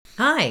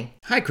Hi,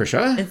 Hi,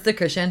 Krisha. it's the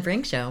Krisha and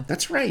Frank Show.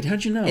 That's right.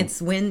 How'd you know? It's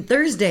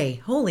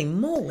Thursday. Holy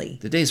moly.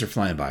 The days are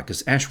flying by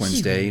because Ash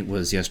Wednesday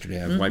was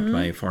yesterday. I've wiped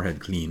my forehead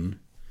clean.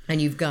 And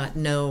you've got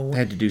no... I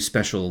had to do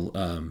special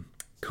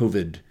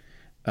COVID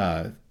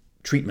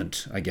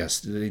treatment, I guess.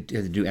 They had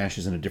to do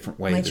Ashes in a different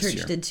way My this church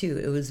year. did too.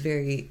 It was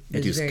very...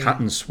 They use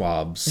cotton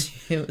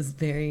swabs. It was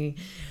very...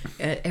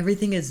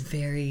 everything is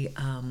very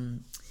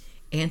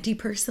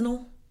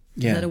anti-personal.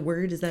 Yeah. Is that a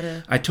word? Is that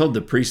a... I told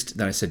the priest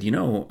that I said,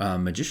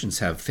 magicians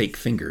have fake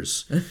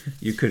fingers.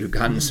 You could have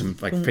gotten some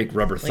fake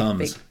rubber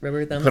thumbs. Fake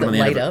rubber thumbs put them that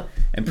on the light up.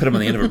 And put them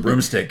on the end of a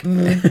broomstick. Like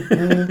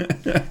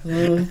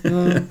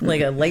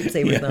a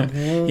lightsaber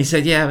thumb. He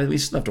said, yeah, but we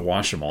still have to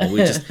wash them all.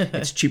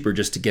 It's cheaper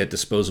just to get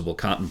disposable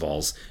cotton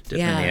balls, dip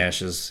in the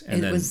ashes.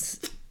 And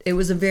It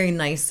was a very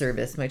nice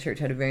service. My church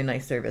had a very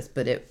nice service,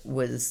 but it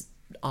was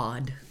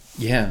odd.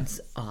 Yeah.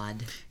 It's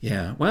odd.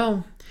 Yeah.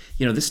 Well,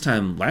 this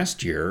time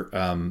last year,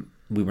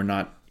 we were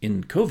not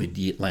in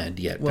COVID land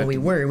yet. Well, we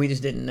were. We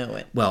just didn't know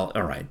it. Well,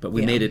 all right. But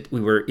we made it. We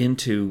were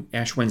into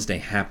Ash Wednesday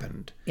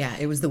happened. Yeah.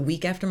 It was the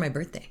week after my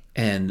birthday.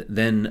 And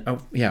then, I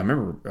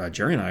remember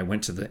Jerry and I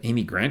went to the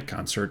Amy Grant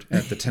concert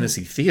at the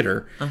Tennessee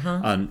Theater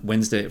on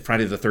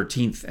Friday the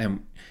 13th.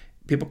 And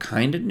people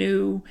kind of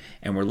knew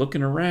and were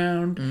looking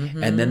around.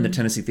 Mm-hmm. And then the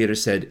Tennessee Theater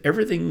said,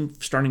 everything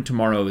starting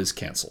tomorrow is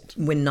canceled.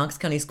 When Knox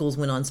County schools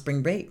went on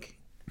spring break.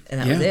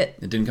 And that was it.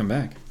 It didn't come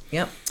back.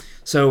 Yep.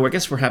 So I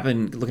guess we're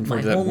looking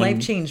forward to that. My whole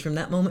life changed from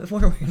that moment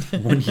forward.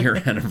 1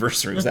 year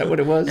anniversary. Is that what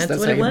it was? That's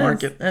what how it you was.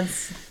 mark it.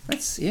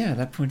 That's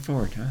that point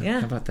forward. Huh? Yeah.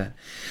 How about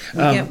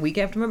that? Week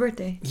after my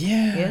birthday.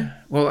 Yeah.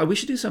 Well, we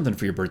should do something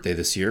for your birthday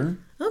this year.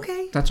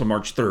 Okay. Not till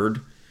March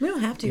 3rd. We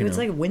don't have to. It's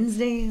like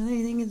Wednesday.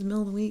 I think it's the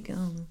middle of the week. I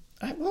don't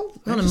know.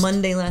 On a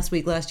Monday last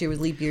year was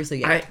leap year, so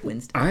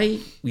Wednesday.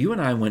 You and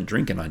I went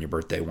drinking on your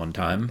birthday one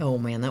time. Oh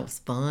man, that was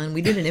fun.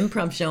 We did an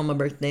improv show on my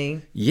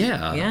birthday.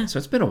 Yeah. So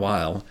it's been a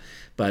while,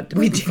 but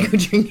we did go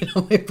drinking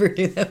on my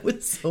birthday. That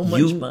was so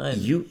much fun.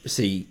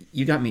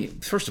 You got me.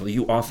 First of all,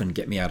 you often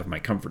get me out of my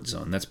comfort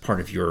zone. That's part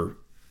of your.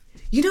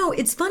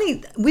 It's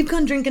funny. We've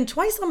gone drinking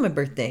twice on my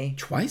birthday.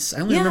 Twice? I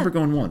only remember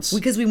going once.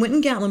 Because we went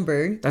in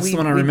Gatlinburg. That's the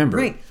one I remember.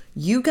 Right.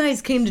 You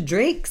guys came to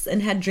Drake's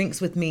and had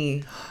drinks with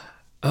me.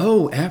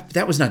 Oh,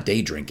 that was not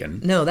day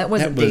drinking. No, that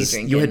wasn't day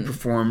drinking. You had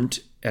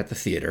performed at the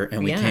theater,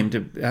 and we came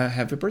to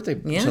have a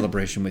birthday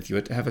celebration with you,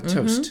 to have a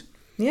toast.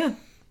 Yeah.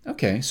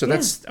 Okay, so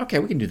that's... Okay,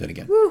 we can do that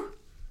again. Woo.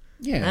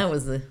 Yeah. That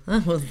was the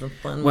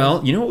fun Well,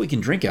 one. you know what we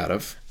can drink out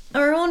of?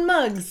 Our own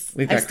mugs.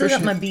 We've got I still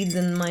got my beads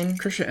in mine.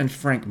 Krisha and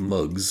Frank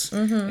mugs.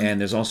 And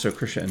there's also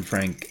Krisha and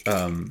Frank...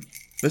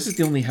 this is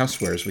the only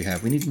housewares we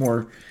have. We need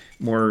more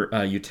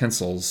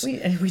utensils.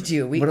 We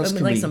do. We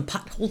like some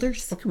pot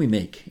holders. What can we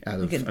make out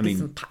of?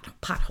 Some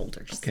pot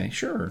holders. Okay,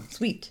 sure.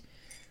 Sweet.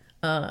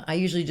 I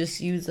usually just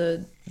use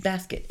a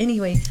basket.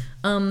 Anyway,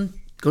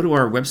 go to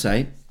our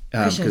website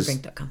because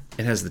KrishaandFrank.com.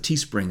 it has the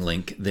Teespring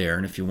link there,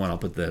 and if you want, I'll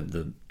put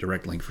the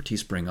direct link for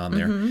Teespring on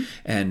there,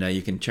 and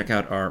you can check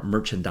out our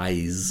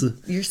merchandise.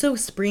 You're so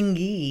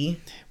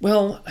springy.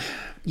 Well,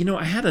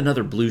 I had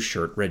another blue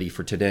shirt ready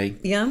for today.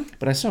 Yeah.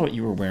 But I saw what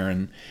you were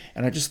wearing,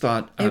 and I just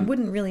thought it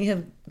wouldn't really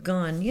have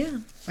gone. Yeah.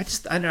 I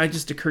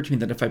just occurred to me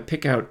that if I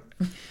pick out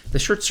the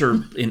shirts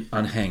are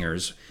on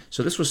hangers,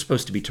 so this was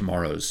supposed to be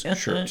tomorrow's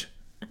shirt.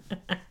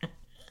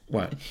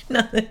 What?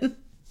 Nothing.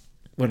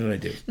 What did I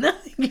do?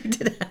 Nothing. You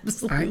did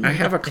absolutely. I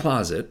have a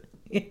closet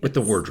with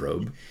the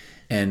wardrobe,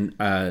 and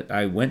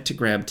I went to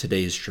grab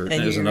today's shirt,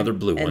 and there's another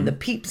blue one. And the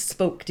peeps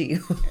spoke to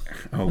you.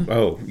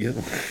 Oh, yeah.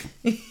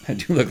 I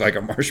do look like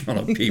a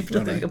marshmallow peep,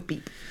 don't I? Like a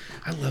peep.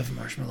 I love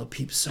marshmallow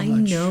peeps so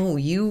much. I know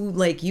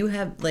you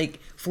have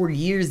for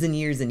years and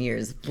years and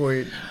years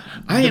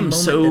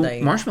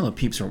marshmallow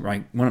peeps are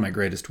one of my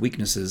greatest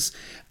weaknesses.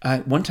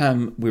 One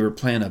time we were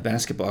playing a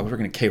basketball. I was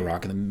working at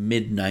K-Rock in the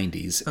mid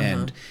 '90s,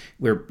 and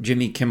where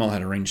Jimmy Kimmel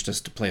had arranged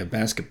us to play a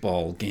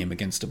basketball game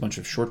against a bunch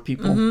of short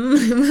people.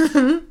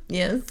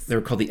 Yes, they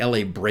were called the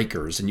LA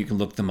Breakers, and you can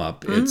look them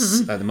up.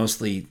 It's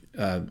mostly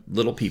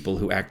little people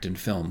who act in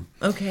film.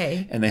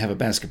 Okay, and they have a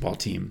basketball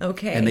team.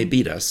 Okay, and they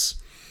beat us.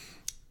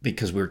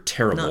 Because we were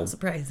terrible. Not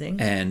surprising.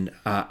 And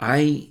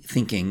I,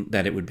 thinking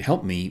that it would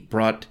help me,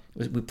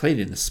 we played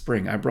it in the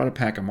spring. I brought a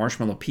pack of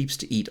marshmallow peeps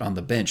to eat on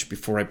the bench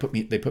before they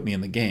put me in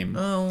the game.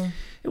 Oh.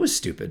 It was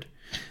stupid.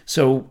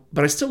 So,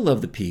 but I still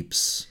love the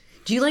peeps.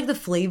 Do you like the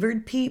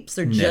flavored peeps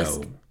or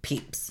just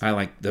peeps? I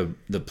like the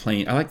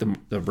plain. I like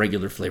the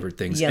regular flavored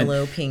things.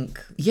 Yellow, pink.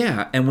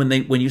 Yeah, and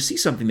when you see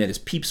something that is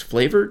peeps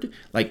flavored,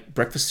 like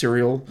breakfast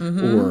cereal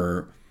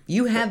or...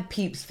 You have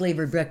Peeps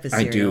flavored breakfast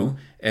cereal. I do.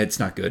 It's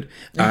not good.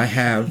 I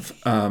have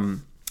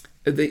in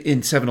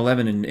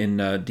 7-Eleven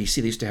in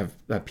D.C. they used to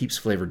have Peeps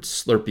flavored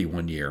Slurpee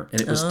one year,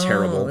 and it was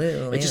terrible.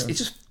 It's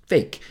just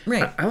fake.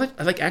 Right. I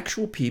like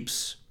actual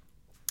Peeps,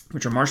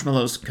 which are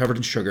marshmallows covered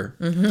in sugar.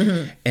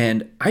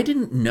 And I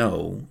didn't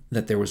know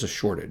that there was a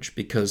shortage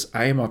because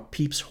I am a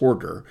Peeps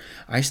hoarder.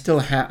 I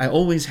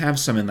always have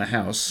some in the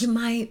house.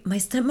 My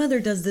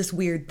stepmother does this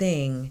weird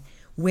thing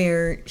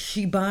where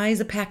she buys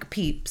a pack of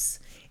Peeps.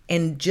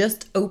 and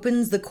just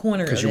opens the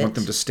corner of it. Because you want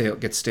them to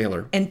get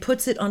staler. And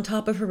puts it on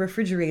top of her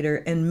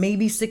refrigerator, and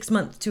maybe 6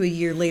 months to a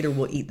year later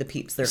we'll eat the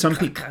Peeps.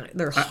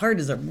 They're hard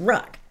as a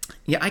rock.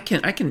 Yeah, I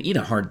can eat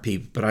a hard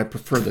Peep, but I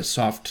prefer the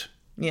soft,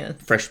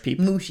 fresh Peep.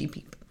 Mushy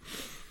Peep.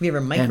 Have you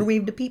ever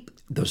microwaved a Peep?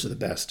 Those are the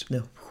best.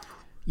 No.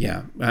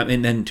 Yeah,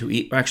 and then to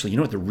eat. Actually, you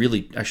know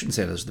what? I shouldn't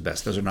say those are the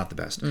best. Those are not the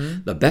best.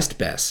 Mm-hmm. The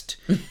best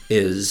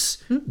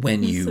is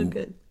when you so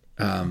good.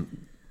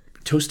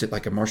 Toast it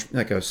like a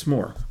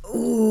s'more.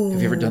 Ooh,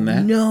 have you ever done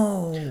that?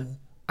 No.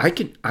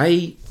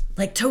 I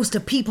like toast a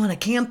Peep on a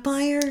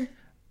campfire.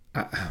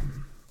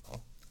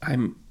 I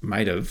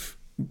might have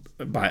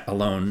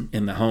alone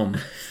in the home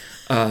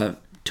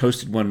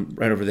toasted one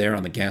right over there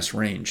on the gas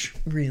range.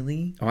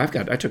 Really? Oh, I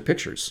took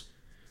pictures.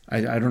 I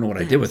don't know what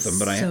I did with them,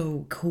 but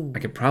so cool. I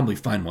could probably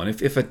find one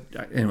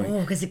anyway. Oh,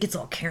 because it gets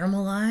all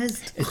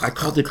caramelized. I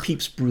called it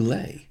Peeps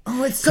Brulee.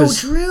 Oh, it's so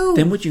true.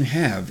 Then what you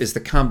have is the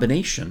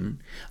combination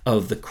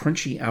of the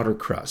crunchy outer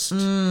crust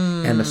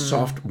and the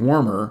soft,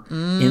 warmer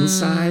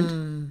inside.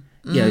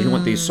 Yeah, you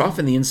want these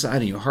soften the inside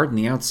and you harden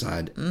the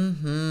outside.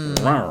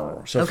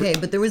 Mm-hmm. So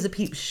but there was a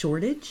Peep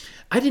shortage?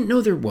 I didn't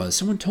know there was.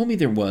 Someone told me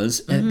there was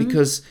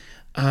because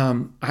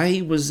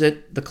I was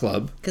at the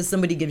club. Because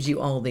somebody gives you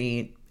all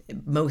the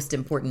most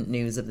important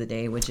news of the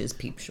day, which is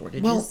Peep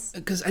shortages. Well,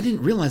 because I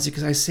didn't realize it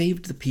because I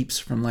saved the Peeps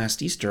from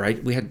last Easter.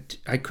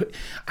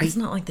 It's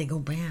not like they go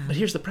bad. But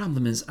here's the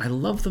problem: is I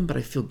love them, but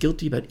I feel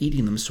guilty about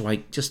eating them, so I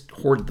just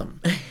hoard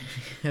them.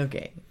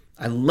 Okay.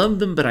 I love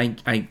them, but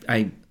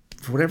I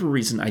for whatever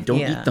reason I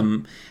don't eat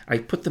them. I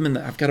put them in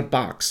I've got a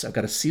box. I've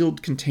got a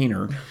sealed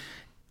container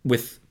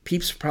with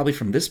Peeps probably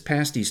from this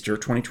past Easter,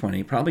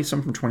 2020, probably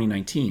some from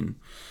 2019.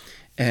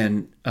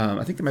 And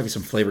I think there might be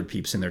some flavored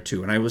Peeps in there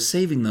too. And I was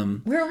saving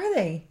them. Where are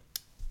they?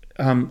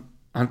 On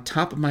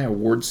top of my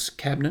awards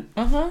cabinet.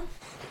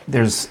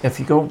 There's if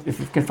you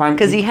can find.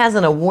 Because he has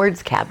an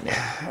awards cabinet.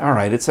 All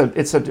right, it's a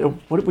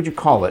what would you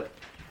call it?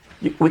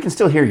 We can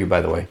still hear you, by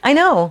the way. I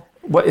know.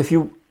 What if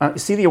you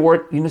see the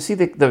award? You know, see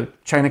the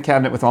china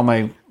cabinet with all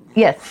my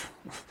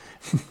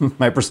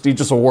my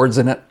prestigious awards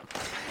in it.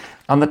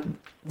 On the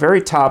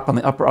very top, on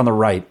the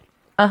right.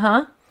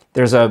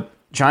 There's a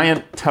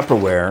giant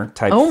Tupperware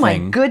type thing. Oh my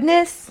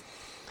goodness!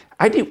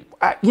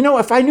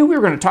 If I knew we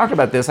were going to talk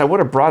about this, I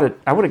would have brought it.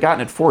 I would have gotten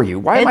it for you.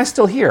 Why am I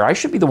still here? I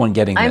should be the one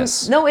getting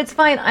this. No, it's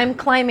fine. I'm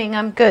climbing.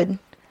 I'm good.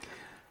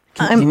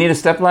 Do you need a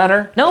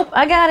stepladder? Nope,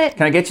 I got it.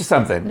 Can I get you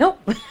something? Nope.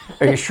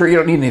 Are you sure you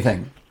don't need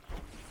anything?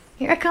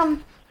 Here I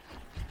come.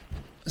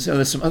 So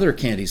there's some other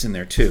candies in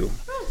there too.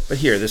 But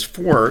here, there's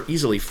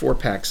easily four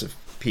packs of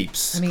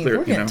Peeps. I mean,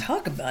 we're going to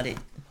talk about it.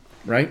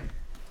 Right?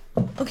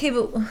 Okay,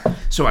 but...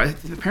 So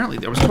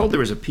apparently I was told there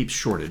was a Peeps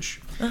shortage.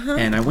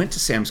 And I went to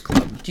Sam's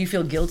Club. Do you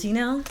feel guilty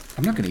now?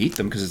 I'm not going to eat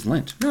them because it's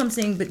Lent. No, I'm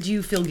saying, but do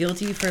you feel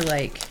guilty for,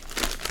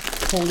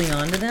 holding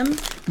on to them?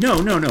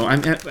 No.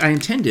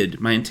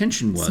 My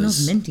intention was... It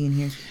smells minty in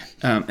here.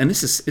 And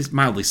this is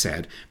mildly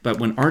sad, but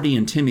when Artie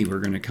and Timmy were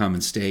going to come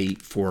and stay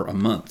for a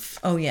month...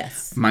 Oh,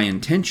 yes. My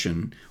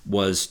intention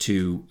was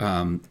to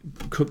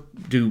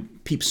do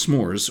Peeps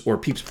S'mores or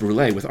Peeps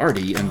Brulee with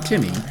Artie and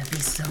Timmy. That'd be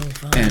so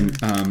fun.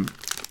 And...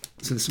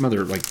 So there's some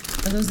other, Are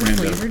those the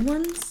flavored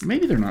ones?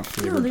 Maybe they're not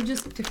flavored. No, they're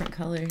just different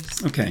colors.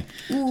 Okay.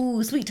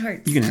 Ooh, sweet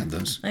tarts. You can have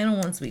those. I don't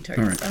want sweet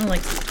tarts. All right. I don't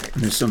like sweet tarts.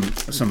 And there's some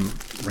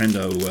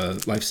Rendo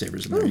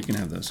Lifesavers in there. You can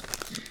have those.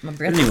 My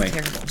breath is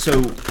terrible.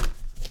 So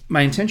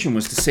my intention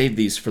was to save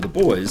these for the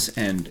boys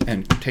and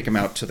take them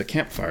out to the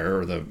campfire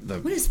or the...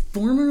 What is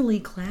formerly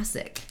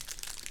classic?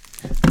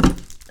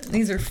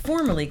 These are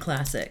formerly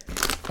classic.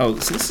 Oh,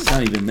 so this is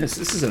not even this.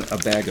 This is a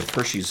bag of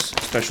Hershey's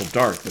Special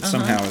Dark that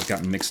somehow has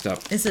gotten mixed up.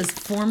 It says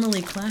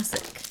formerly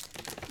classic.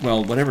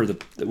 Well, whatever,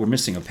 we're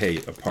missing a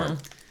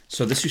part.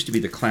 So this used to be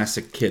the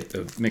classic kit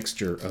of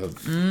mixture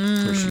of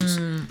Hershey's.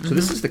 So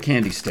this is the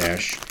candy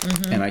stash,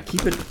 and I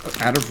keep it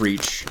out of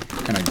reach,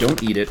 and I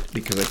don't eat it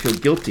because I feel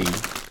guilty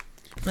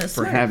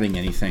for having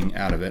anything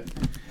out of it.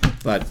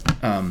 But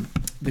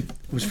it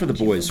was for the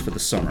boys for the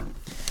summer.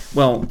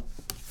 Well...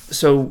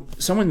 So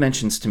someone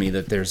mentions to me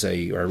that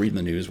or I read in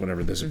the news,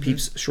 whatever, there's a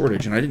Peeps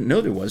shortage, and I didn't know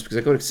there was because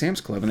I go to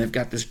Sam's Club and they've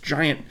got this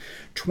giant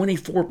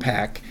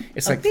 24-pack.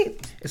 It's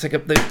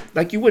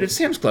like you would at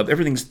Sam's Club.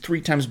 Everything's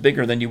 3 times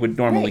bigger than you would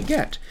normally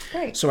get.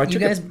 Right. So you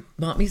guys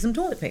bought me some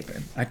toilet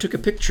paper. I took a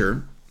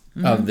picture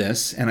of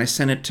this and I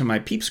sent it to my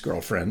Peeps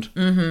girlfriend,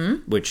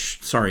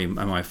 which, sorry,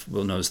 my wife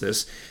knows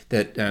this,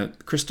 that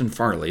Kristen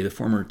Farley, the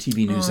former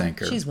TV news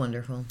anchor. She's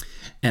wonderful.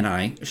 And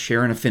I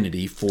share an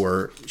affinity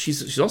for.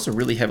 She's also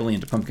really heavily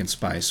into pumpkin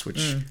spice,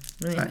 which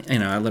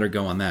I let her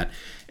go on that.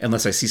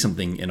 Unless I see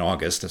something in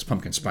August as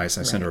pumpkin spice,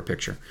 I send her a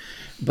picture.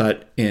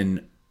 But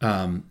in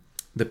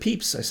the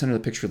Peeps, I sent her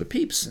the picture of the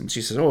Peeps, and she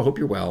says, "Oh, I hope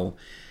you're well."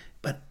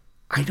 But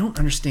I don't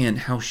understand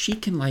how she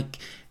can like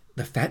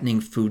the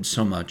fattening food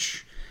so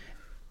much,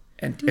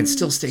 and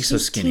still stay so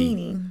skinny.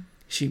 Teeny.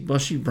 She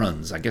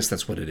runs. I guess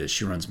that's what it is.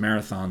 She runs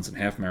marathons and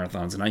half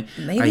marathons, and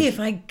if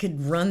I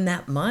could run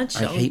that much,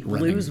 I hate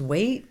running. Lose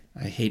weight.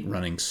 I hate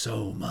running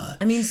so much.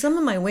 I mean, some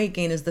of my weight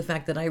gain is the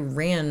fact that I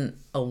ran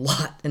a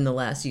lot in the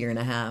last year and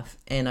a half,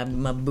 and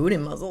my booty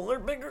muscles are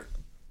bigger.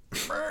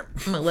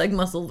 My leg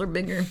muscles are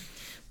bigger,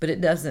 but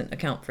it doesn't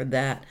account for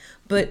that.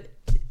 But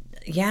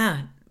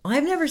yeah,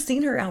 I've never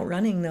seen her out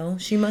running though.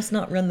 She must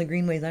not run the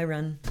greenways I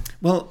run.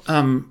 Well,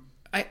 I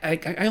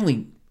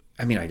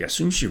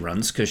assume she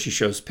runs because she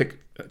shows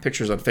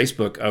pictures on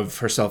Facebook of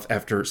herself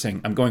after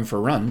saying, "I'm going for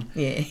a run."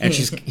 Yeah. And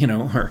she's,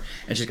 and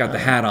she's got the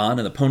hat on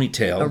and the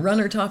ponytail. A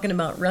runner talking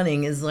about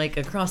running is like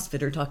a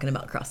CrossFitter talking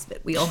about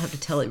CrossFit. We all have to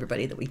tell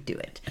everybody that we do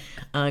it.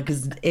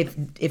 Because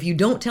if you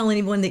don't tell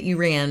anyone that you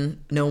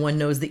ran, no one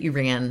knows that you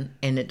ran,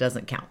 and it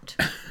doesn't count.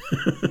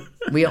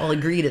 We all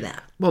agree to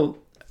that. Well,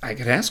 I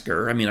could ask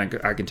her. I mean,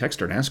 I can text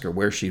her and ask her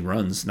where she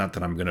runs. Not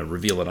that I'm going to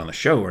reveal it on the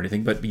show or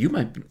anything, but you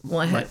might be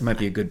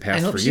a good path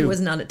for you. I hope she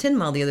wasn't out at 10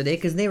 Mile the other day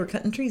because they were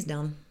cutting trees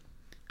down.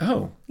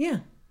 Oh. Yeah.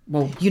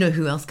 Well, you know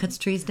who else cuts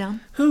trees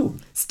down? Who?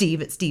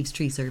 Steve at Steve's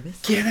Tree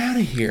Service. Get out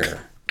of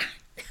here.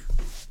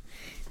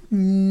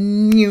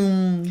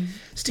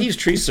 Steve's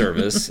Tree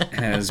Service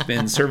has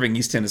been serving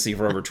East Tennessee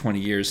for over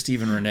 20 years.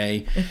 Steve and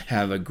Renee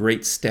have a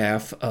great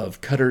staff of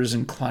cutters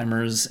and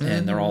climbers,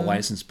 and they're all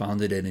licensed,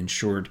 bonded, and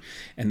insured,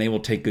 and they will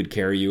take good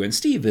care of you. And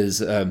Steve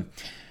is...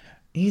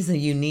 he's a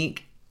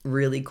unique,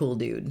 really cool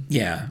dude.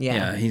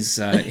 Yeah. He's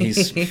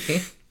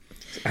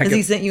Has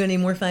he sent you any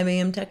more 5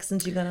 a.m. texts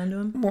since you got onto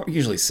him?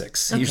 Usually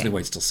 6. He usually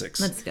waits till 6.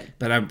 That's good.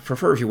 But I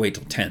prefer if you wait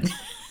till 10.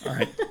 All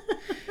right.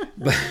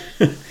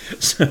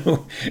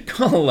 So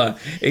call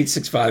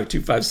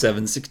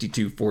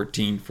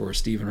 865-257-6214 for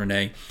Steve and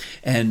Renee.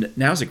 And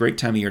now's a great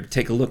time of year to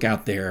take a look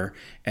out there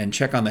and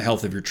check on the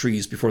health of your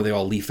trees before they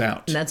all leaf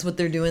out. And that's what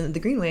they're doing at the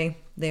Greenway.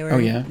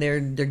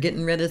 They're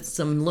getting rid of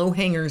some low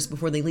hangers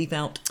before they leaf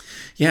out.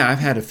 Yeah, I've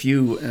had a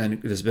few,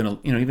 and there's been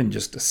even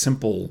just a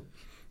simple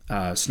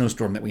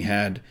snowstorm that we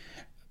had.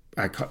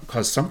 I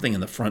caused something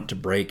in the front to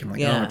break. I'm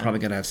like, I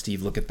probably got to have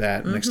Steve look at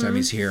that next time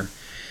he's here.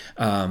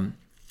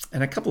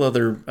 And a couple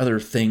other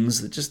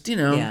things that just,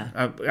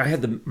 I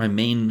had my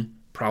main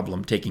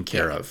problem taken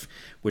care of,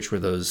 which were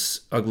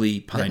those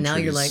ugly pine trees. But now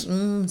you're like,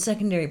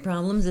 secondary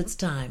problems, it's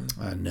time.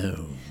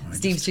 No.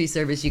 Steve's Tree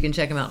Service, you can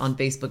check them out on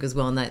Facebook as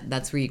well, and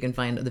that's where you can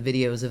find the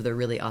videos of the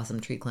really awesome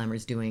tree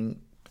climbers doing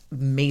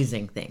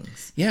amazing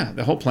things. Yeah,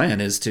 the whole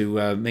plan is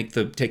to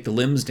take the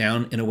limbs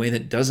down in a way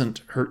that doesn't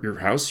hurt your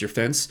house, your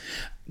fence.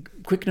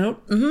 Quick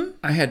note,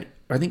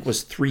 I think it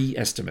was 3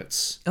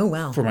 estimates. Oh,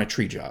 wow. For my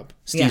tree job.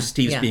 Steve's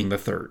being the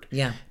third.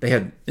 Yeah. They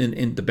had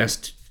in the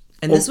best.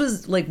 And this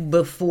was like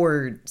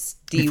before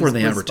Steve was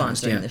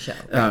advertised, sponsoring the show.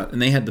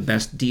 And they had the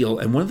best deal.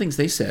 And one of the things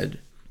they said,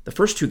 the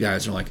first 2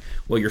 guys are like,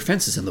 "Well, your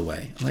fence is in the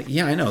way." I'm like,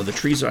 "Yeah, I know. I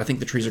think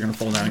the trees are going to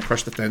fall down and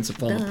crush the fence and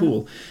fall in the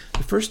pool."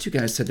 The first 2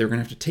 guys said they were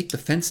going to have to take the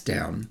fence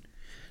down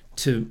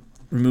to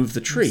remove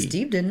the tree.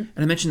 Steve didn't.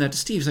 And I mentioned that to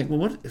Steve. He's like, "Well,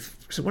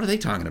 what are they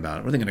talking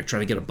about? Are they going to try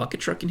to get a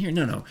bucket truck in here?"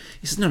 No.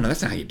 He says, no,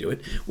 that's not how you do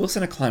it. We'll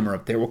send a climber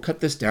up there. We'll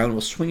cut this down.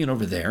 We'll swing it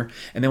over there.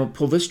 And then we'll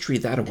pull this tree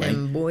that away.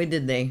 And boy,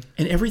 did they.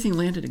 And everything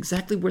landed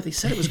exactly where they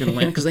said it was going to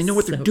land because they know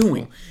what they're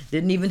doing. Cool.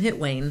 Didn't even hit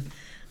Wayne.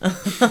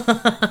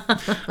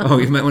 Oh,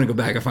 you might want to go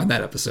back and find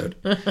that episode.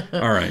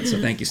 All right. So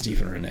thank you,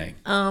 Steve and Renee.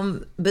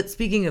 But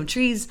speaking of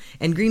trees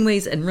and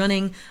greenways and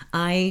running,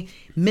 I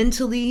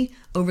mentally,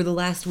 over the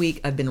last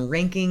week, I've been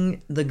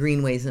ranking the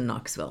greenways in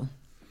Knoxville.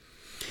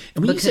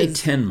 And when you say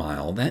 10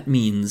 mile, that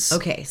means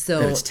that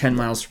it's 10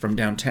 miles from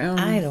downtown?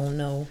 I don't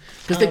know.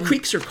 Because the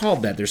creeks are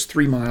called that. There's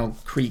 3 Mile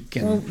Creek.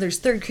 Well, there's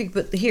Third Creek,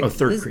 but here,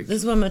 Creek. This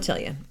is what I'm going to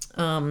tell you.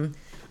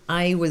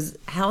 I was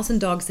house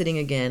and dog sitting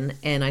again,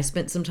 and I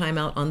spent some time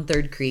out on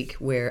Third Creek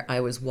where I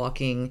was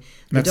walking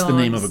the That's dogs. The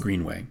name of a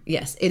greenway.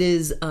 Yes, it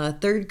is.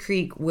 Third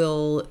Creek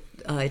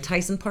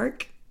Tyson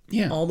Park,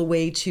 all the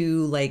way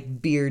to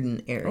like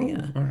Bearden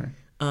area. Oh, all right.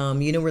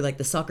 Where like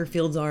the soccer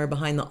fields are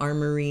behind the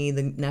Armory,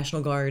 the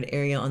National Guard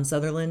area on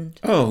Sutherland.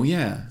 Oh,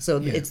 yeah.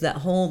 So it's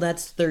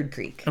that's Third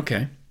Creek.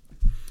 Okay.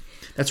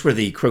 That's where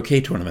the croquet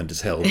tournament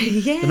is held.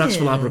 Yes. The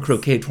Knoxville Opera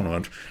croquet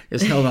tournament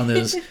is held on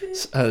those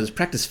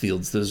practice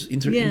fields, those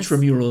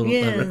intramural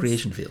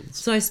recreation fields.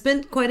 So I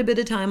spent quite a bit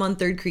of time on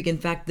Third Creek. In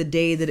fact, the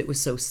day that it was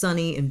so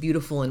sunny and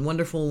beautiful and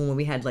wonderful, when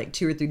we had like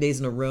 2 or 3 days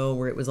in a row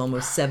where it was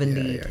almost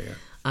 70,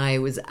 I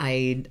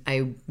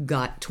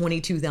got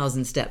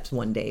 22,000 steps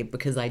one day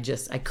because I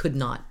could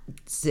not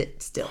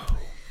sit still.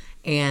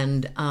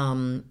 And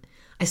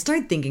I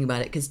started thinking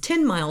about it because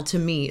 10 Mile to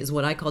me is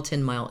what I call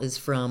 10 Mile is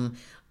from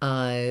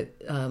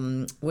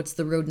what's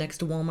the road next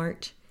to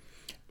Walmart?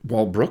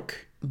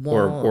 Walbrook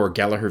or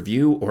Gallagher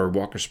View or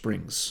Walker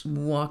Springs.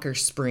 Walker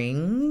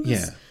Springs.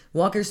 Yeah.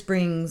 Walker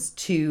Springs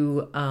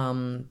to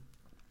like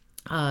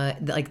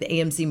the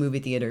AMC movie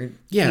theater.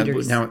 Yeah,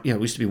 theaters. now it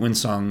used to be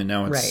Winsong and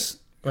now it's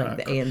like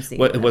the AMC.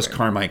 Well, it was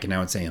Carmike and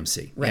now it's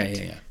AMC.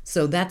 Right. Yeah.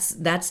 So that's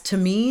to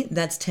me,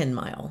 that's 10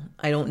 Mile.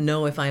 I don't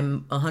know if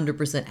I'm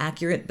 100%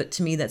 accurate, but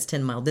to me that's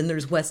 10 Mile. Then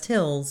there's West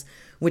Hills,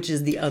 which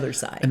is the other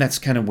side. And that's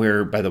kind of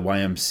where by the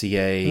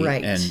YMCA.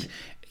 Right. And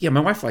yeah,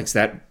 my wife likes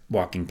that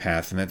walking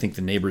path, and I think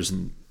the neighbors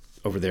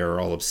over there are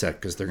all upset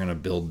because they're going to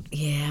build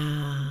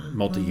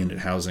multi-unit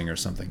housing or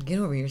something. Get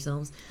over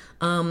yourselves.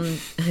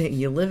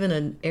 You live in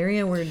an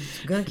area where it's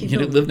going to keep You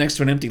going. live next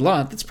to an empty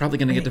lot that's probably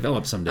going to get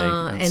developed someday.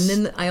 And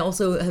then I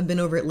also have been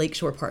over at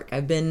Lakeshore Park.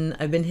 I've been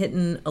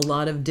hitting a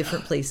lot of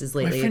different places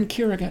lately. My friend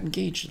Kira got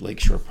engaged at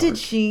Lakeshore Park. Did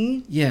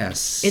she?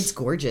 Yes. It's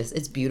gorgeous.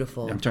 It's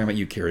beautiful. I'm talking about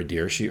you, Kira,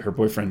 dear. Her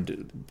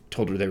boyfriend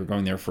told her they were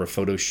going there for a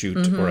photo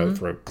shoot or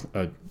for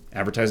a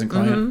advertising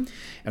client,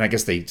 and I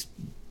guess they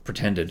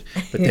pretended.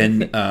 But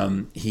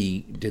then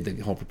he did the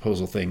whole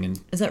proposal thing, and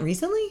is that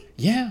recently?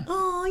 Yeah.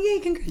 Oh, yay!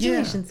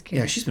 Congratulations, Kira.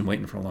 Yeah, she's been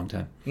waiting for a long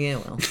time. Yeah,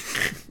 well,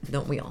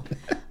 don't we all?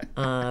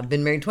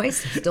 Been married twice,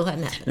 still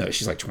hadn't happened. No,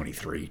 she's like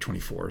 23,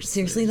 24.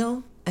 Seriously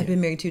though, I've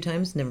been married 2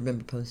 times, never been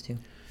proposed to.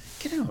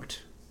 Get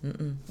out.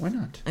 Why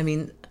not? I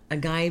mean, a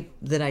guy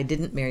that I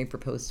didn't marry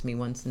proposed to me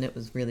once, and it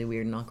was really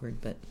weird and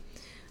awkward, but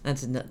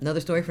that's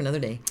another story for another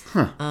day.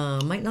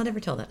 Might not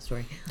ever tell that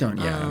story. I don't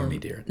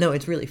need to hear it. No,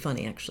 it's really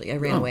funny, actually. I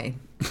ran away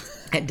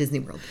at Disney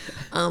World.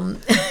 Put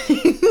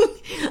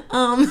it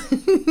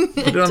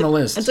on the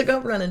list. I took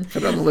off running.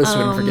 Put it on the list so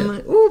we don't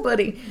forget. Ooh,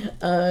 buddy.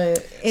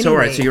 Anyway, So, all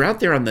right, so you're out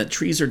there on the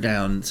trees are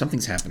down.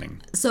 Something's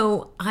happening.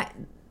 So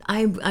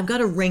I've got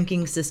a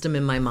ranking system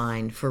in my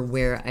mind for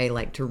where I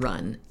like to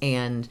run,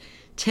 and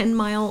 10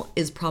 mile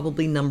is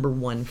probably number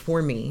 1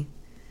 for me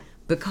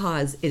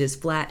because it is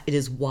flat, it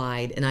is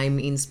wide, and I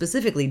mean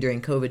specifically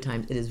during COVID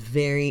times,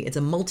 it's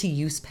a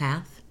multi-use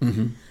path,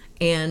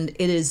 and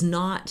it is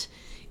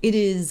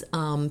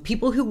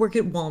people who work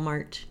at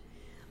Walmart,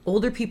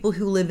 older people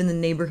who live in the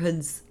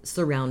neighborhoods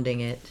surrounding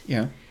it,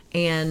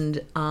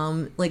 and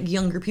like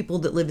younger people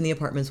that live in the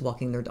apartments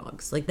walking their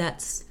dogs. Like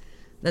that's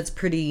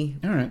pretty.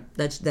 All right.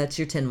 That's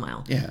your 10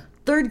 mile. Yeah.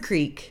 Third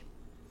Creek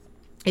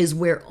is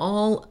where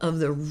all of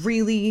the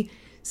really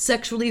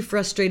sexually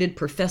frustrated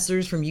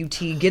professors from UT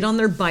get on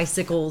their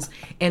bicycles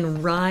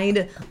and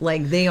ride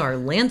like they are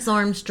Lance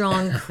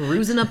Armstrong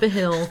cruising up a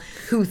hill,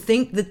 who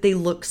think that they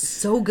look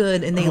so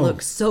good and they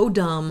look so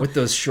dumb. With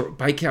those short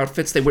bike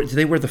outfits, do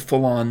they wear the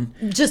full-on?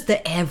 Just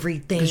the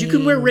everything. Because you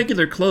can wear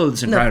regular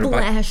clothes and ride a bike. The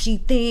flashy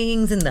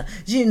things and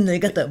they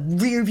got the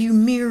rear view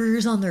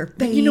mirrors on their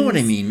face. You know what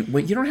I mean?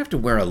 You don't have to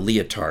wear a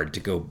leotard to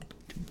go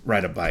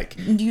ride a bike.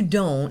 You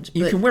don't.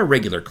 You can wear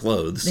regular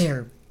clothes.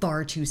 They're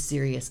far too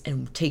serious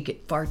and take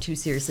it far too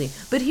seriously.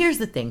 But here's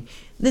the thing.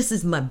 This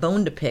is my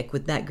bone to pick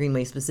with that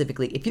Greenway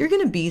specifically. If you're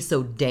going to be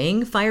so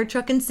dang fire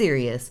trucking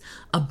serious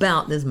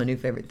about, this is my new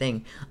favorite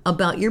thing,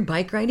 about your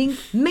bike riding,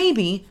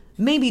 maybe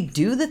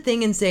do the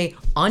thing and say,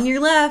 on your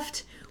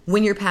left,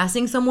 when you're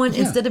passing someone,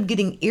 instead of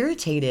getting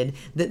irritated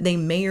that they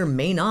may or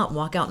may not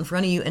walk out in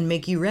front of you and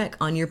make you wreck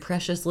on your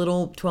precious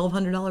little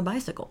 $1,200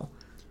 bicycle.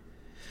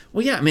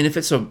 Well, yeah, I mean, if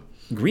it's a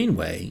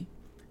Greenway,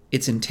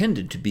 it's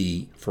intended to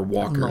be for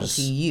walkers.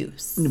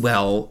 Multi-use.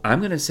 Well, I'm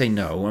going to say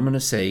no. I'm going to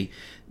say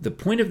the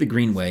point of the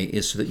Greenway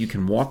is so that you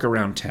can walk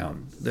around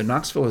town. The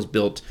Knoxville has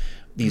built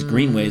these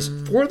greenways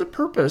for the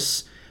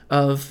purpose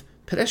of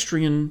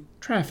pedestrian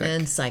traffic.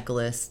 And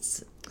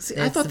cyclists. See,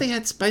 I thought they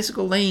had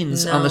bicycle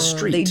lanes on the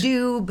street. They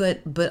do,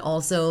 but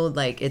also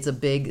like it's a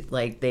big,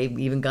 like they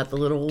even got the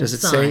little Does it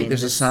sign. say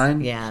there's a sign?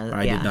 Yeah.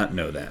 I did not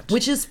know that.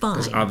 Which is fine.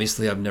 Because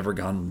obviously I've never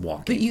gone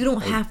walking. But you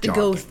don't have to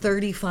go jogging.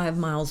 35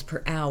 miles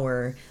per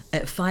hour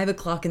at 5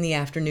 o'clock in the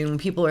afternoon when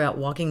people are out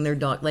walking their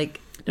dog. Like,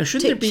 now,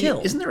 shouldn't there be?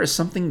 chill. Isn't there a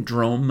something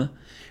drome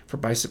for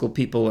bicycle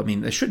people? I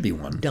mean, there should be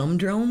one.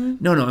 Dumb-drome?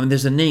 No. I mean,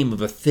 there's a name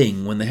of a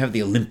thing when they have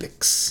the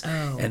Olympics,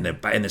 Oh. and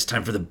it's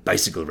time for the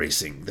bicycle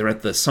racing. They're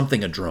at the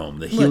something-a-drome,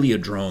 the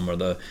heliodrome, or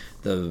the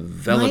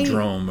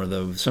velodrome, or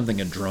the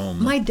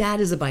something-a-drome. My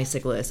dad is a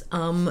bicyclist.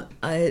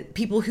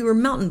 People who are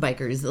mountain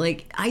bikers,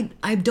 like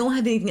I don't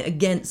have anything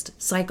against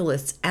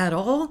cyclists at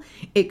all,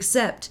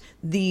 except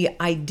the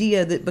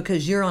idea that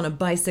because you're on a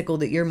bicycle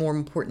that you're more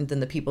important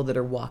than the people that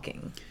are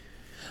walking,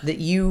 that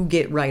you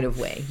get right of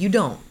way. You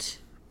don't.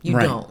 You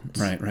don't.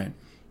 Right.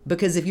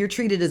 Because if you're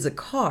treated as a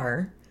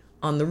car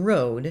on the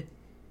road,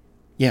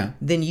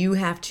 then you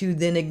have to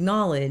then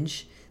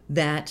acknowledge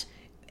that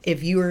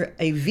if you're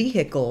a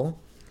vehicle,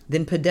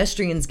 then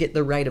pedestrians get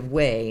the right of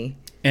way.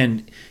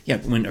 And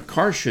when a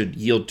car should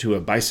yield to a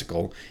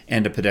bicycle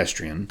and a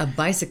pedestrian, a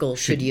bicycle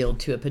should yield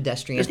to a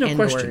pedestrian. There's no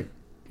question.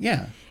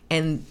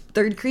 And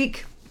Third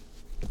Creek,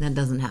 that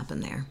doesn't happen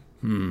there.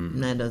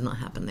 That does not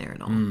happen there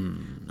at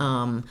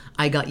all.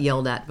 I got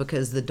yelled at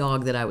because the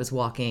dog that I was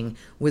walking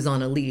was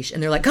on a leash,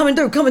 and they're like, coming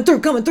through.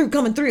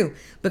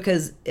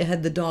 Because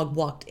had the dog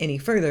walked any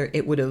further,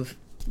 it would have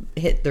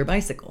hit their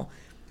bicycle.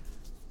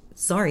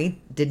 Sorry,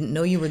 didn't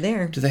know you were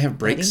there. Do they have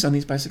brakes on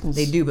these bicycles?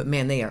 They do, but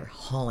man, they are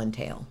hauling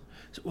tail.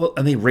 Well,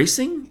 are they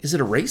racing? Is it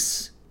a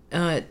race?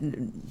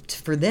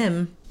 For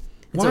them,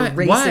 it's a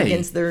race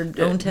against their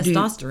own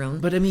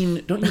testosterone. But I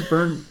mean, don't you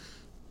burn...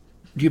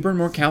 Do you burn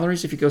more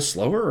calories if you go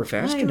slower or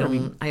faster? I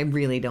don't. I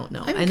really don't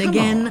know. I mean, and come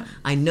again, on.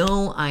 I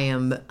know I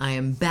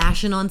am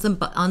bashing on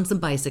some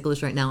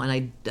bicyclists right now,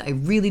 and I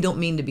really don't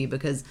mean to be,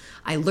 because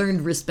I learned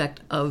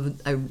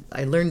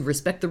I learned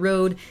respect the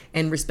road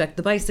and respect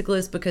the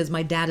bicyclist because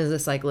my dad is a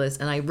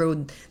cyclist, and I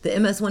rode the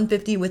MS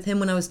 150 with him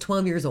when I was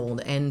 12 years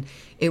old, and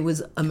it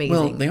was amazing.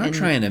 Well, they are and,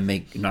 trying to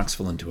make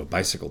Knoxville into a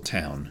bicycle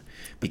town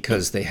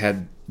because they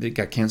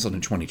got canceled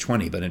in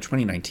 2020, but in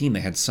 2019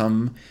 they had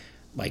some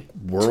like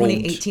world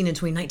 2018 and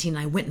 2019.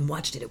 I went and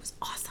watched it. It was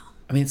awesome.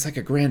 I mean, it's like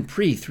a Grand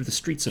Prix through the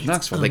streets of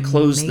Knoxville. They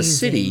closed the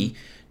city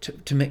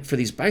to make for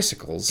these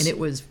bicycles, and it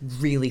was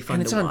really fun.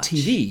 and it's to on watch.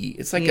 TV.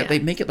 It's like they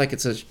make it like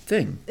it's a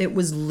thing. It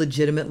was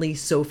legitimately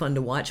so fun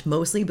to watch,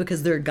 mostly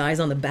because there are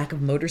guys on the back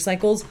of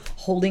motorcycles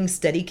holding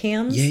steady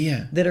cams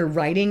that are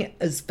riding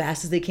as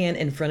fast as they can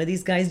in front of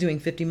these guys doing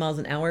 50 miles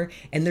an hour,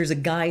 and there's a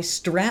guy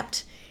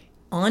strapped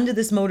onto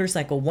this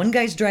motorcycle. One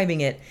guy's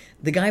driving it.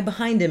 The guy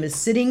behind him is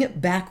sitting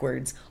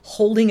backwards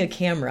holding a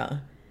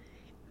camera.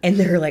 And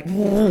they're like,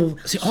 whoa.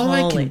 See, all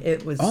I can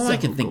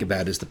cool. think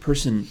about is the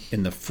person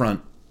in the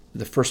front,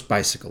 the first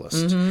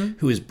bicyclist,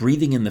 who is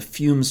breathing in the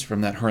fumes from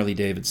that Harley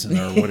Davidson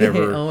or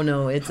whatever. Oh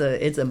no, it's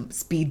a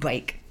speed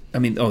bike. I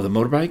mean, the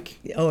motorbike?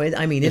 Oh, is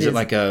it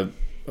like a...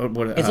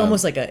 What, it's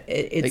almost like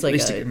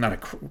not a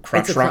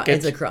crotch rocket.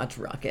 It's a crotch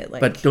rocket.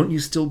 But don't you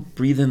still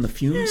breathe in the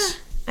fumes?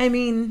 I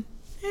mean,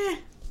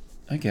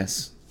 I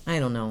guess. I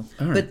don't know.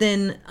 Right. But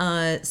then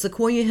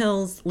Sequoia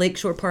Hills,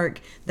 Lakeshore Park,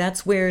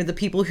 that's where the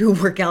people who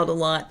work out a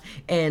lot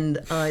and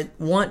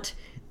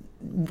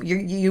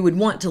you would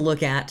want to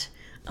look at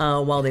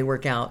while they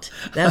work out.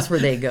 That's where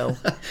they go.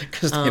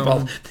 Because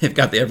they've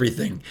got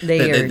everything.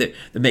 The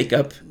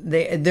makeup.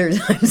 They're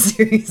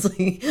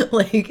seriously,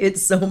 like,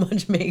 it's so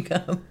much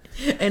makeup. But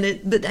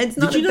it's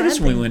not. Did you notice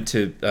when we went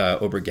to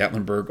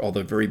Ober-Gatlinburg, all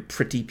the very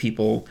pretty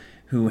people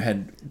who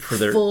had for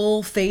their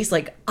full face,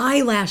 like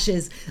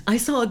eyelashes? I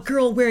saw a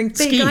girl wearing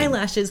fake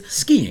eyelashes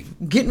skiing,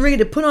 getting ready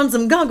to put on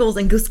some goggles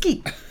and go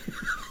ski.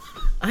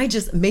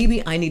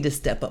 Maybe I need to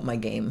step up my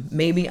game.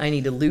 Maybe I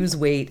need to lose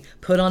weight,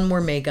 put on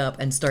more makeup,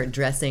 and start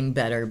dressing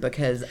better,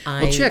 because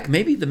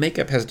maybe the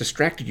makeup has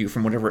distracted you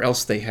from whatever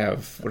else they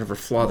have, whatever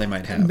flaw they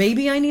might have.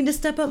 Maybe I need to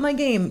step up my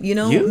game.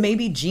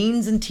 Maybe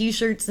jeans and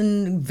t-shirts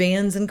and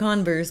Vans and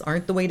Converse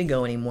aren't the way to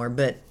go anymore,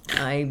 but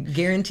I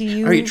guarantee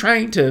you... Are you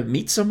trying to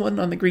meet someone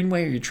on the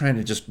Greenway, or are you trying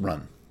to just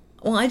run?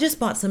 Well, I just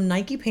bought some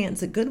Nike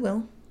pants at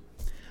Goodwill.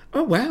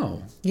 Oh,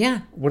 wow.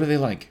 Yeah. What are they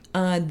like?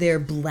 They're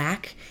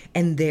black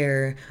and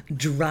they're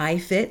dry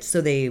fit,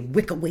 so they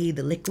wick away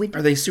the liquid.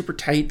 Are they super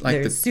tight?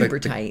 They're super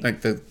tight.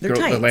 Like the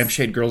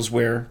lampshade girls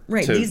wear to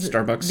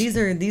Starbucks?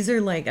 These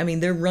are like, I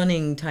mean, they're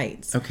running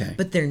tights. Okay.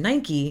 But they're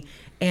Nike,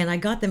 and I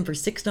got them for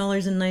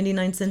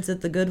 $6.99 at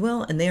the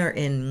Goodwill, and they are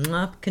in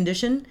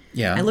condition.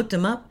 Yeah. I looked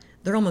them up.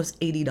 They're almost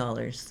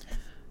 $80.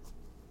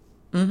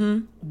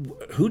 Mm-hmm.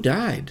 Who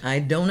died? I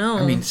don't know.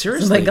 I mean,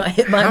 seriously. Somebody got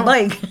hit by a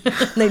bike.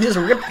 They just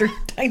ripped their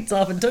tights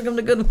off and took them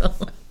to Goodwill.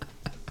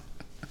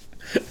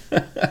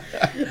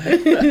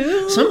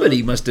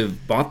 Somebody must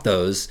have bought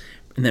those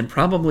and then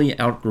probably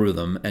outgrew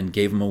them and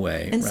gave them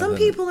away. And some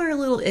people are a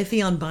little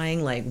iffy on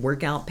buying like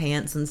workout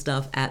pants and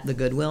stuff at the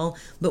Goodwill.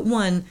 But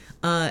one,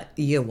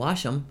 you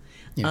wash them.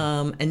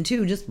 Yeah. And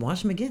two, just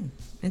wash them again.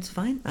 It's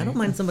fine. I don't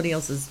mind somebody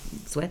else's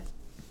sweat.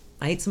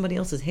 I ate somebody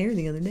else's hair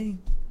the other day.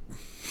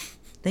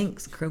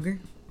 Thanks, Kroger.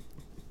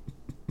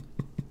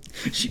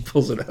 She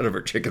pulls it out of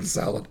her chicken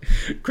salad.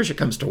 Krisha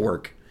comes to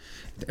work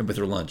with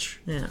her lunch.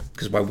 Yeah.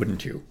 Because why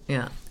wouldn't you?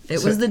 Yeah.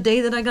 It was the day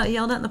that I got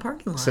yelled at in the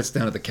parking lot. Sits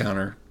down at the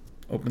counter,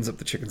 opens up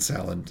the chicken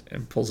salad,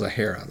 and pulls a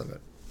hair out of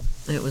it.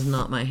 It was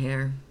not my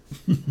hair.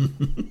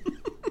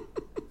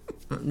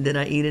 Did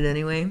I eat it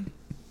anyway?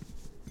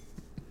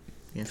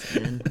 Yes, I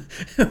did.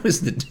 That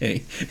was the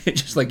day.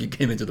 It's just like you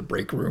came into the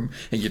break room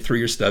and you threw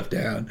your stuff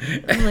down.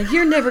 I'm like,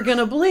 you're never going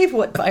to believe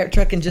what fire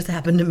trucking just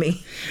happened to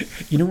me.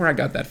 You know where I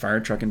got that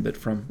fire trucking bit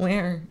from?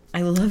 Where?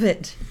 I love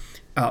it.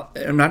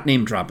 I'm not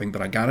name dropping,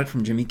 but I got it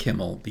from Jimmy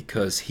Kimmel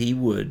because he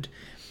would,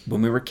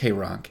 when we were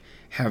K-Rock,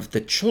 have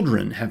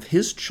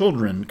his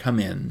children come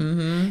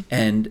in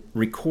and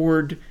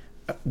record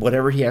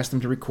whatever he asked them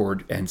to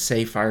record and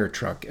say fire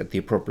truck at the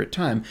appropriate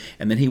time,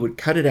 and then he would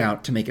cut it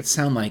out to make it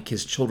sound like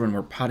his children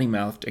were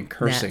potty-mouthed and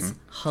cursing.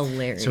 That's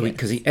hilarious. So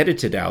because he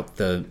edited out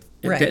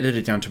edited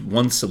it down to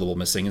one syllable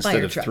missing instead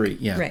fire of truck. three.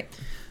 Yeah. Right.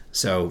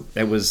 So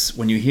that was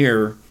when you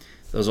hear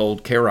those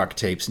old K-Rock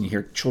tapes and you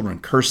hear children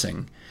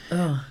cursing,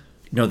 you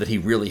know that he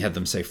really had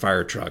them say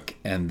fire truck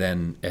and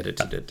then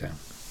edited it down.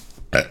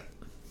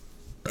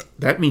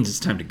 That means it's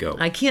time to go.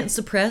 I can't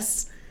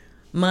suppress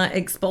my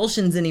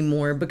expulsions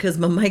anymore because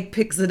my mic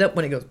picks it up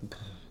when it goes.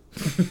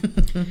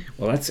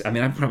 Well, I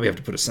probably have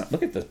to put a sound.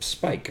 Look at the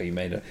spike you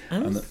made. I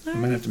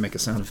might have to make a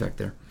sound effect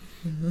there.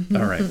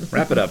 All right,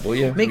 wrap it up, will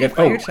you? Make a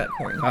fire truck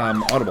horn.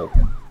 Audible.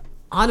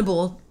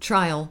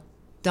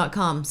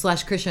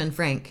 Audibletrial.com/Krisha and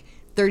Frank.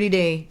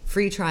 30-day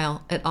free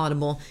trial at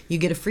Audible. You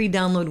get a free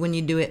download when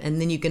you do it,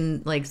 and then you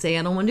can say,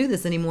 I don't want to do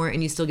this anymore,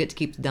 and you still get to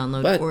keep the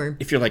download. But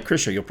if you're like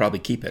Krisha, you'll probably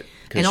keep it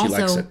because she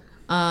likes it.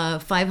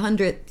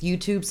 500th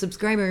YouTube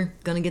subscriber.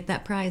 Gonna get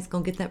that prize.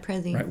 Gonna get that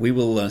prezi. Right. We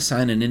will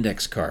sign an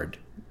index card.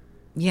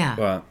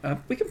 Yeah.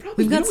 We can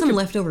probably. We've got some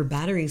leftover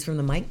batteries from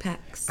the mic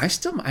packs.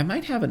 I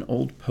might have an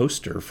old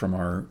poster from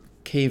our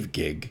cave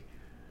gig.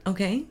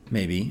 Okay.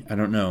 Maybe. I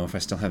don't know if I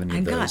still have any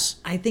of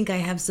those. I think I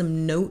have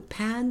some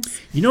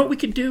notepads. You know what we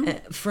could do?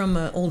 From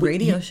an old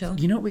radio show.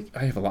 You know what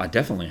I have a lot. I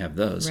definitely have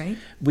those. Right.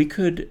 We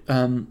could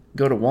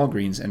go to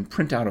Walgreens and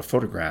print out a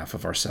photograph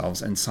of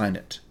ourselves and sign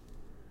it.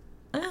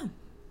 Oh.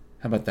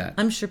 How about that?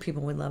 I'm sure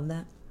people would love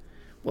that.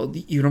 Well,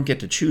 you don't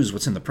get to choose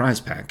what's in the prize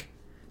pack.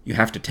 You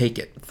have to take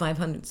it.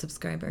 500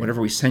 subscriber.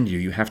 Whatever we send you,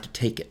 you have to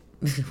take it.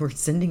 We're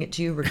sending it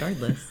to you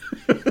regardless.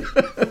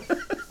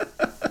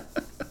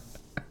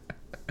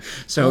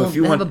 So if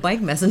you want a bike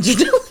messenger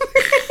delivery.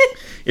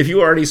 If you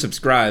already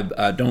subscribe,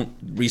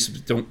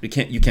 you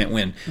can't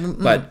win.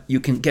 Mm-mm. But you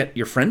can get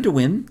your friend to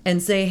win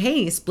and say,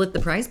 "Hey, split the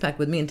prize pack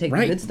with me and take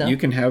the good stuff." You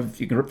can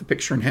rip the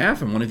picture in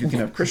half, and one of you can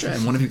have Krisha,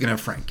 and one of you can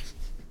have Frank.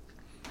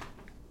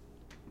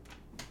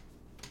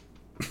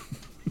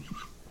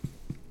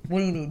 What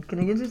do you need? Can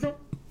I get you some?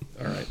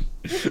 All right.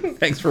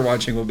 Thanks for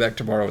watching. We'll be back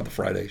tomorrow with the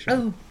Friday show.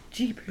 Oh,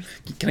 jeepers!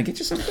 Can I get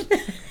you something?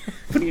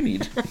 What do you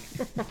need?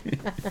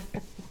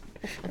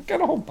 I've got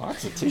a whole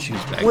box of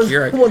tissues back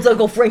here. What's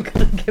Uncle Frank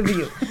gonna give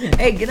you?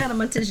 Hey, get out of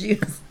my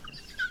tissues.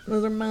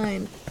 Those are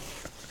mine.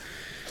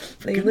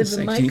 They live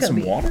in my cubby. Do you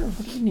need some water?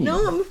 What do you need?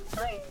 No, I'm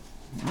fine.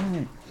 All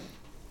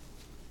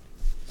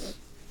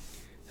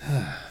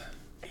right.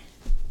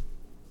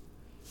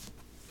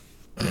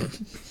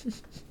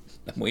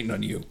 I'm waiting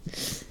on you.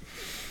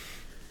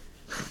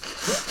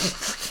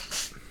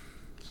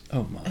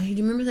 Oh my. Hey,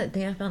 do you remember that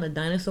day I found a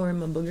dinosaur in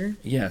my booger?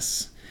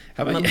 Yes.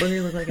 How about my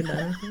booger looked like a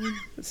dinosaur?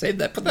 Save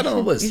that. Put that on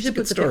the list. You should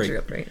put the picture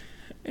up, right?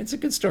 It's a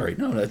good story.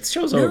 No, the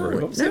show's over.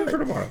 We'll save it for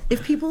tomorrow.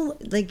 If people,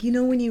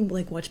 when you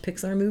watch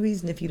Pixar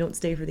movies, and if you don't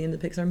stay for the end of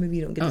the Pixar movie,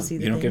 you don't get to see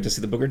the You don't get to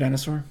see the booger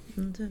dinosaur?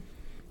 That's it.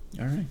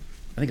 All right.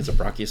 I think it's a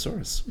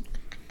Brachiosaurus.